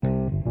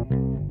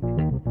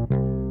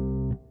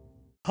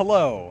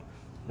Hello,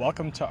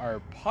 welcome to our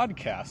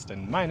podcast,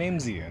 and my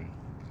name's Ian.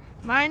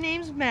 My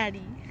name's Maddie.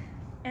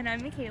 And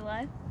I'm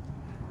Michaela.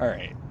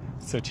 Alright,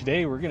 so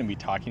today we're going to be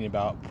talking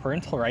about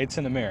parental rights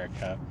in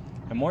America,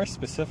 and more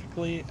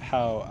specifically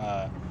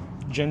how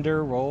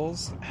gender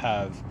roles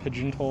have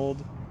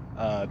pigeonholed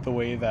the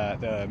way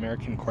that the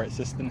American court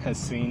system has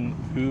seen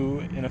who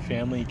in a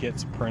family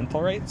gets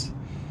parental rights.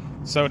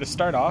 So to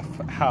start off,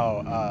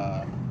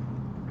 how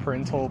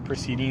parental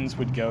proceedings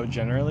would go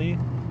generally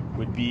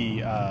would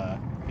be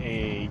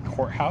a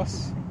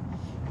courthouse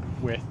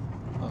with...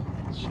 Oh,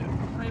 shit.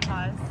 Let me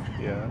pause.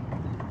 Yeah.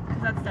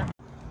 That's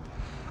definitely.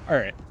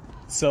 Alright,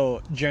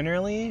 so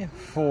generally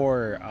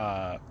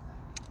for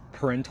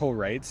parental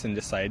rights and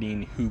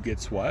deciding who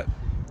gets what,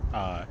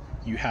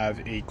 you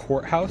have a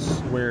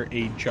courthouse where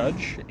a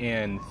judge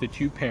and the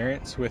two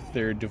parents with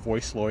their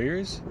divorce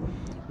lawyers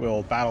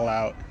will battle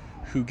out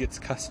who gets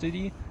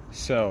custody.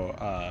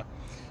 So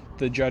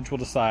the judge will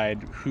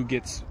decide who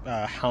gets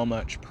how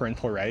much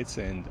parental rights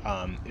and,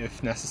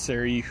 if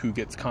necessary, who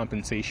gets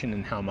compensation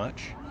and how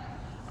much.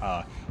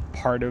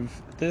 Part of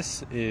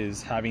this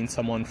is having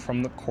someone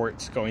from the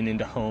courts going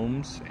into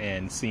homes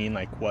and seeing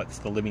like what's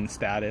the living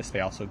status.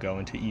 They also go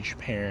into each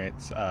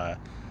parent's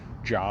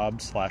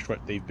job / what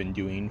they've been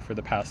doing for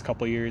the past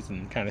couple years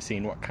and kind of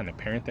seeing what kind of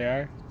parent they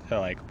are to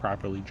like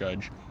properly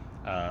judge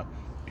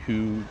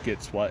who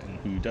gets what and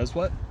who does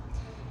what.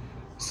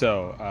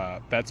 So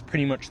that's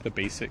pretty much the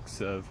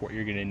basics of what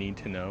you're going to need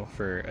to know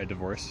for a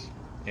divorce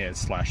and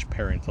 /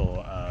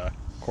 parental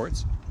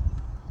courts.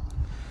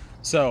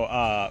 So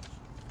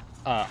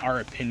our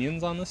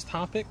opinions on this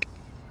topic.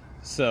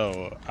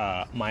 So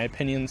my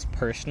opinions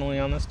personally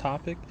on this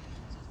topic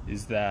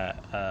is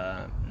that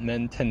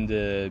men tend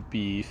to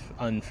be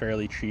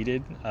unfairly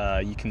treated.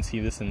 You can see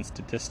this in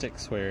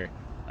statistics where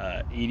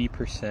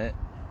 80%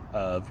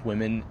 of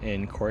women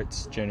in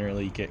courts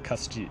generally get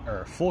custody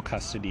or full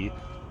custody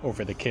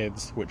over the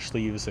kids, which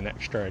leaves an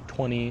extra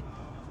 20%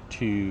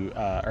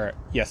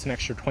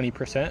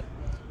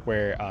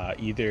 where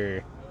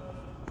either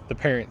the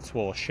parents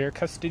will share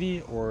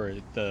custody or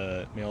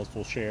the males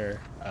will share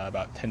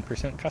about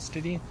 10%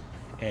 custody.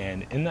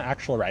 And in the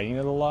actual writing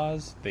of the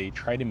laws, they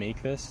try to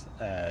make this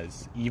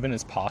as even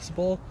as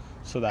possible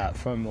so that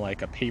from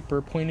like a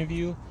paper point of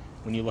view,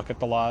 when you look at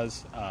the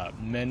laws,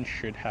 men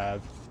should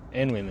have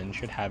and women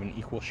should have an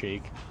equal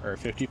shake or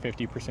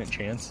 50%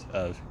 chance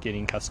of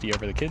getting custody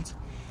over the kids.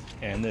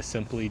 And this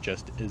simply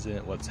just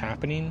isn't what's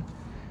happening.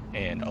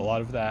 And a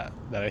lot of that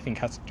I think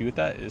has to do with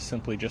that is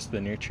simply just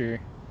the nurture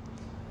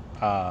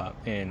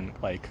and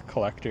like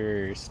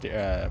collector,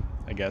 I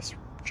guess,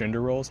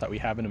 gender roles that we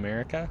have in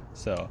America.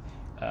 So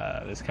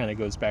this kind of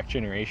goes back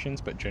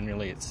generations, but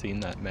generally it's seen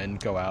that men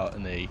go out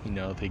and they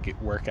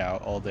work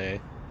out all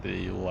day.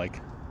 They like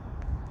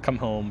come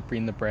home,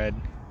 bring the bread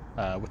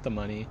with the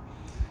money,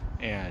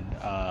 and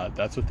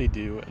that's what they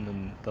do. And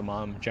then the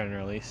mom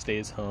generally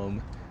stays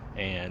home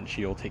and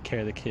she'll take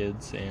care of the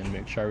kids and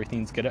make sure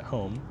everything's good at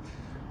home.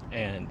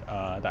 And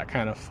that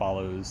kind of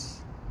follows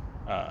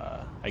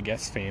I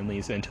guess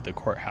families into the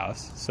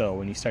courthouse. So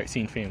when you start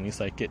seeing families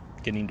like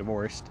getting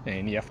divorced,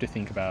 and you have to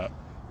think about,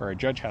 or a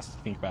judge has to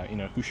think about,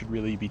 who should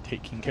really be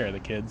taking care of the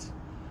kids.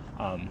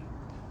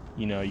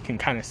 You can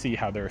kind of see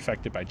how they're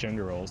affected by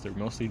gender roles. They're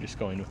mostly just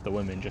going with the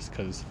women just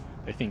because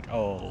they think,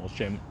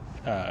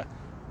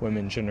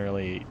 women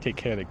generally take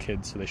care of the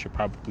kids, so they should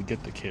probably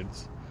get the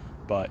kids.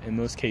 But in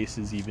most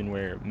cases, even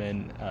where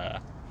men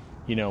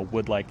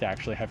would like to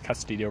actually have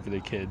custody over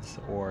their kids,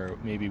 or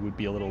maybe would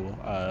be a little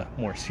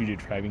more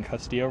suited for having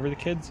custody over the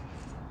kids,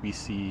 we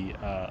see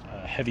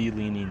a heavy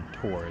leaning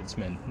towards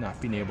men not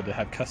being able to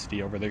have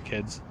custody over their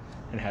kids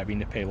and having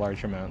to pay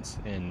large amounts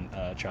in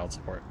child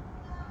support.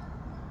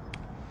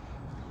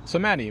 So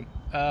Maddie,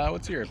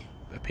 what's your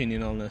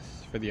opinion on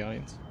this for the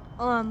audience?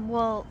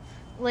 Well,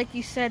 like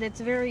you said,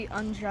 it's very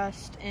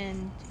unjust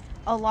in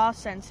a law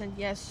sense, and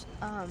yes,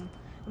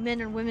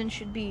 men and women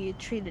should be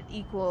treated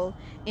equal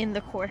in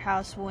the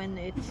courthouse when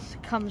it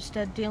comes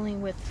to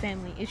dealing with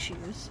family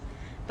issues.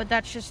 But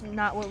that's just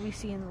not what we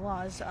see in the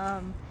laws.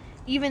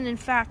 Even, in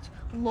fact,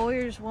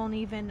 lawyers won't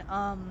even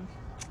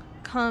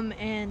come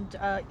and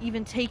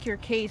even take your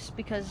case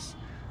because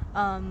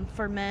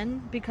for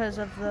men, because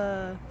of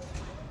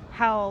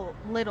how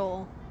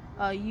little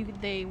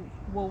they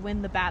will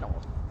win the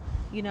battle.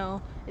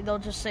 They'll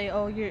just say,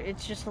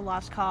 it's just a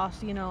lost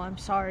cause, I'm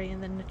sorry,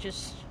 and then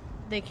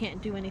they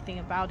can't do anything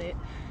about it.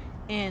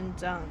 And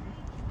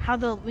how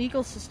the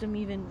legal system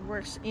even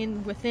works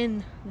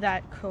within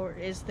that court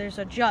is there's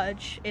a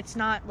judge. It's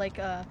not like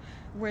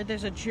where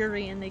there's a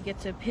jury and they get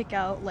to pick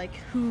out like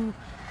who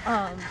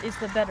is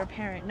the better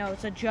parent. No,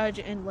 it's a judge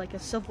in like a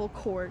civil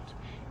court,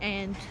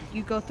 and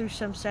you go through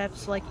some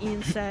steps, like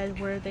Ian said,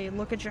 where they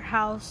look at your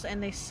house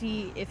and they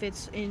see if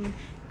it's in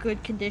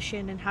good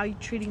condition and how you're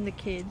treating the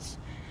kids.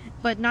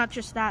 But not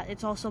just that,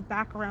 it's also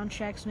background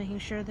checks, making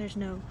sure there's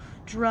no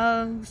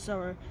drugs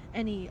or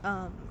any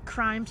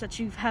crimes that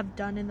you have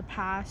done in the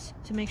past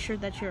to make sure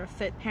that you're a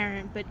fit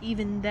parent. But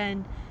even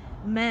then,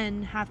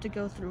 men have to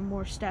go through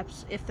more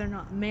steps if they're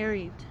not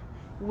married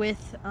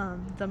with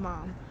the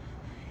mom,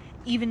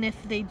 even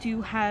if they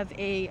do have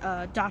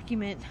a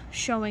document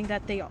showing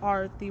that they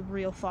are the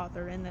real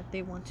father and that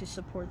they want to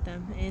support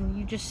them. And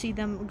you just see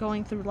them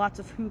going through lots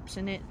of hoops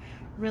and it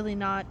really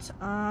not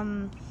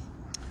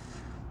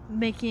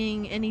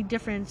making any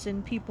difference,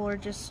 and people are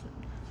just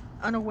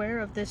unaware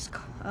of this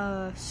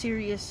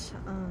serious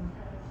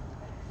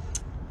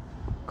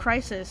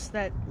crisis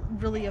that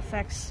really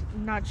affects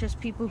not just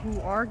people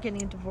who are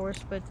getting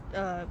divorced, but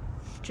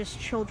just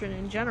children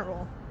in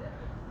general.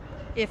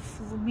 If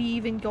we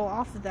even go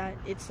off of that,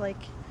 it's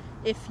like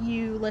if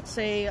you, let's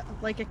say,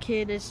 like a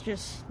kid is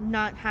just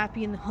not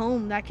happy in the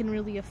home, that can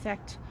really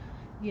affect,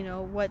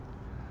 what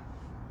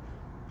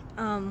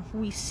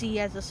we see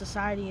as a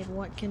society and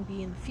what can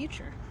be in the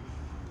future.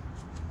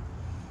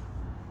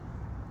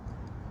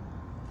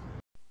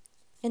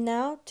 And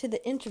now to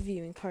the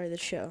interviewing part of the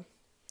show.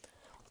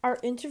 Our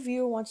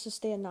interviewer wants to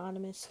stay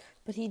anonymous,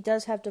 but he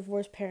does have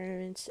divorced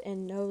parents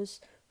and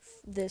knows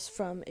this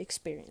from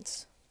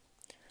experience.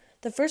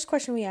 The first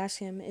question we ask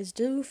him is,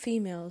 do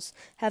females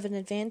have an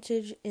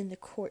advantage in the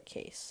court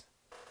case?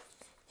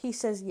 He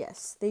says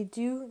yes, they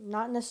do,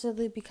 not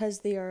necessarily because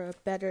they are a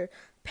better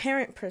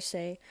parent per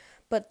se,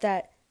 but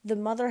that the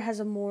mother has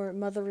a more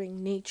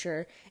mothering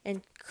nature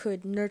and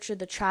could nurture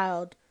the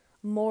child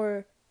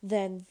more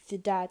than the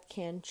dad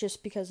can,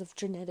 just because of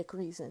genetic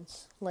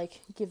reasons, like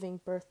giving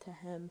birth to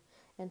him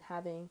and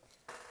having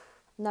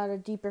not a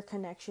deeper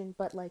connection,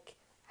 but like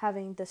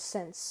having the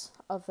sense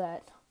of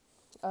that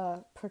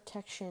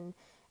protection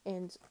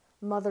and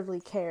motherly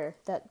care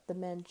that the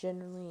men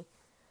generally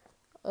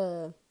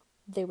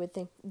they would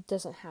think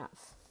doesn't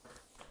have.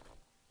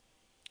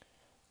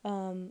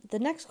 The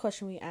next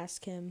question we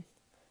asked him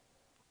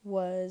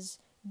was,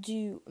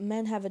 do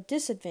men have a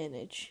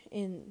disadvantage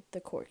in the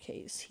court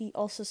case? He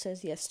also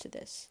says yes to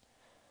this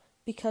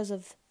because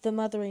of the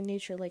mothering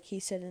nature, like he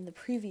said in the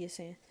previous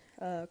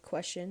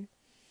question,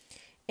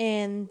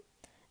 and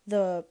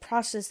the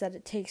process that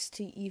it takes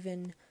to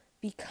even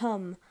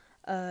become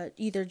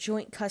either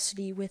joint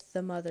custody with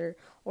the mother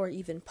or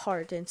even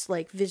part. And it's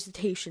like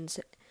visitations,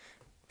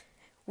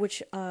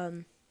 which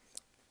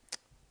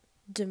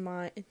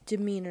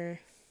demeanor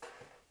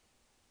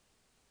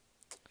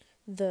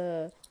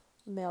the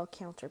male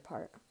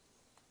counterpart.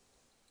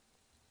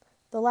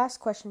 The last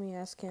question we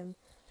ask him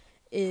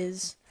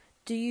is,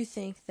 do you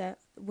think that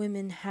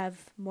women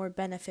have more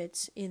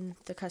benefits in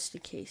the custody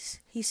case?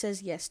 He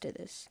says yes to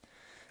this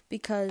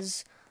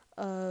because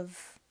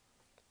of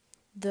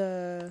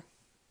the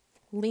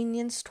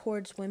lenience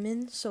towards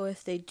women. So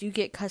if they do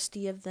get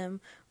custody of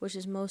them, which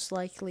is most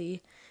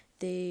likely,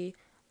 they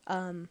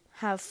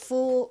have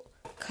full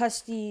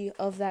custody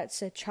of that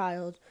said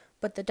child,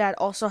 but the dad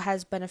also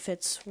has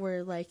benefits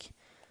where, like,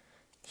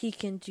 he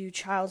can do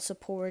child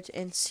support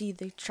and see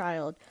the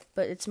child,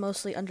 but it's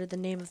mostly under the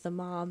name of the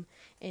mom,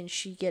 and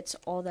she gets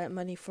all that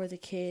money for the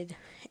kid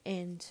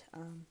and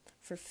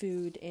for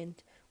food and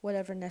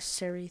whatever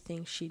necessary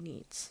things she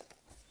needs.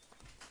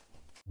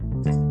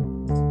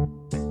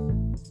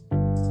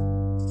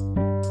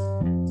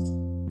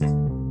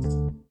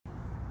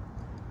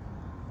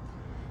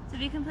 To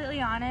be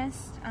completely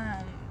honest,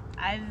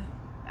 I'm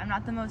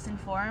not the most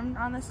informed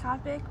on this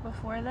topic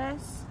before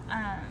this,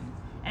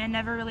 and I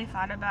never really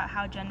thought about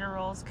how gender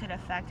roles could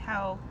affect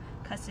how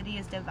custody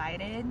is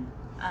divided,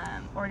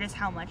 or just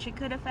how much it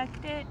could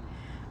affect it.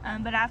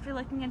 But after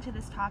looking into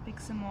this topic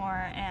some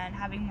more and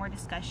having more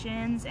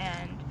discussions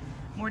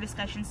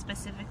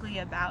specifically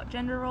about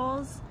gender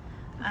roles,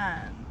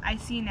 I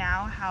see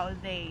now how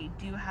they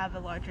do have a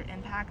larger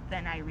impact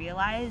than I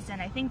realized, and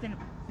I think than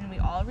we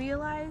all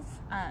realize,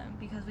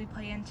 because we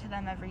play into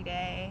them every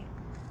day,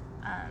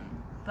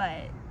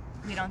 but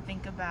we don't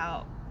think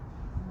about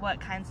what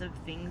kinds of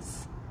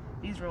things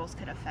these roles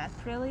could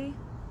affect, really.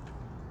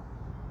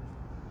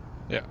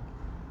 Yeah.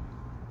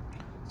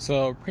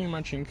 So pretty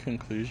much in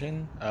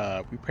conclusion,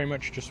 we pretty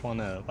much just want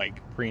to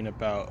bring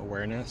about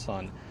awareness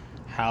on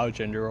how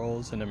gender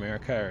roles in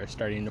America are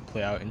starting to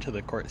play out into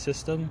the court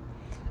system,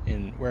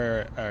 and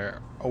we're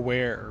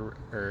aware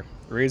or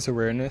raise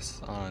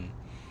awareness on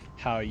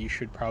how you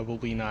should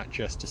probably not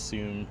just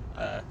assume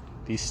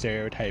these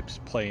stereotypes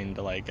play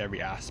into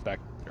every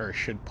aspect, or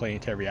should play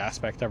into every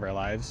aspect of our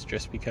lives,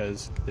 just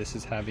because this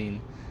is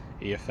having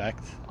a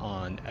effect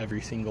on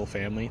every single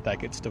family that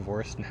gets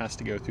divorced and has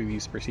to go through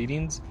these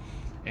proceedings,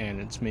 and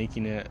it's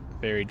making it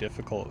very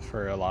difficult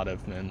for a lot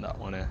of men that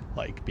want to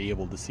be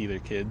able to see their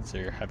kids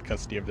or have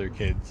custody of their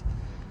kids,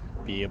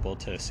 be able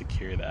to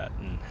secure that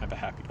and have a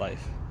happy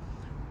life.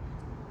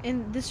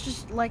 And this,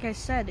 just like I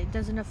said, it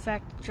doesn't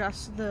affect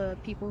just the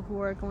people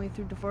who are going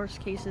through divorce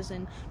cases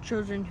and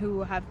children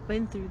who have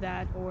been through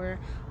that or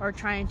are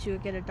trying to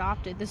get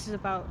adopted. This is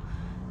about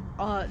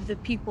the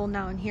people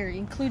now in here,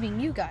 including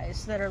you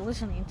guys that are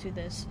listening to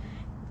this.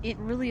 It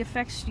really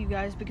affects you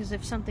guys, because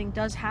if something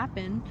does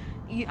happen,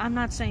 I'm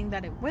not saying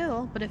that it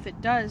will, but if it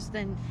does,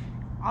 then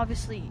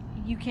obviously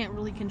you can't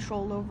really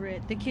control over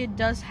it. The kid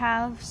does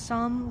have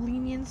some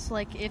lenience,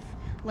 like if,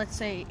 let's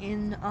say,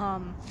 in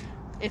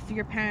if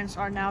your parents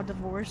are now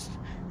divorced,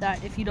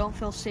 that if you don't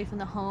feel safe in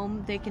the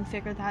home, they can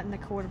figure that in the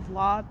court of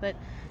law. But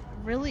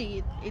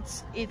really,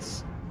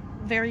 it's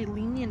very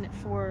lenient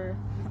for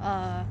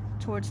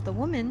towards the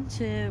woman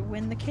to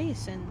win the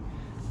case, and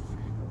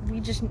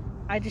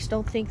I just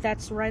don't think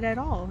that's right at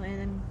all,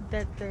 and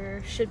that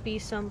there should be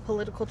some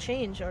political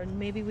change, or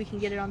maybe we can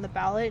get it on the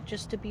ballot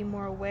just to be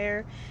more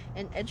aware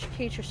and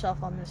educate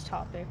yourself on this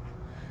topic.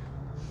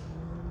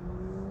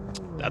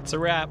 That's a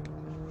wrap.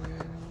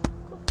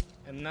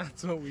 And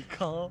that's what we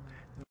call...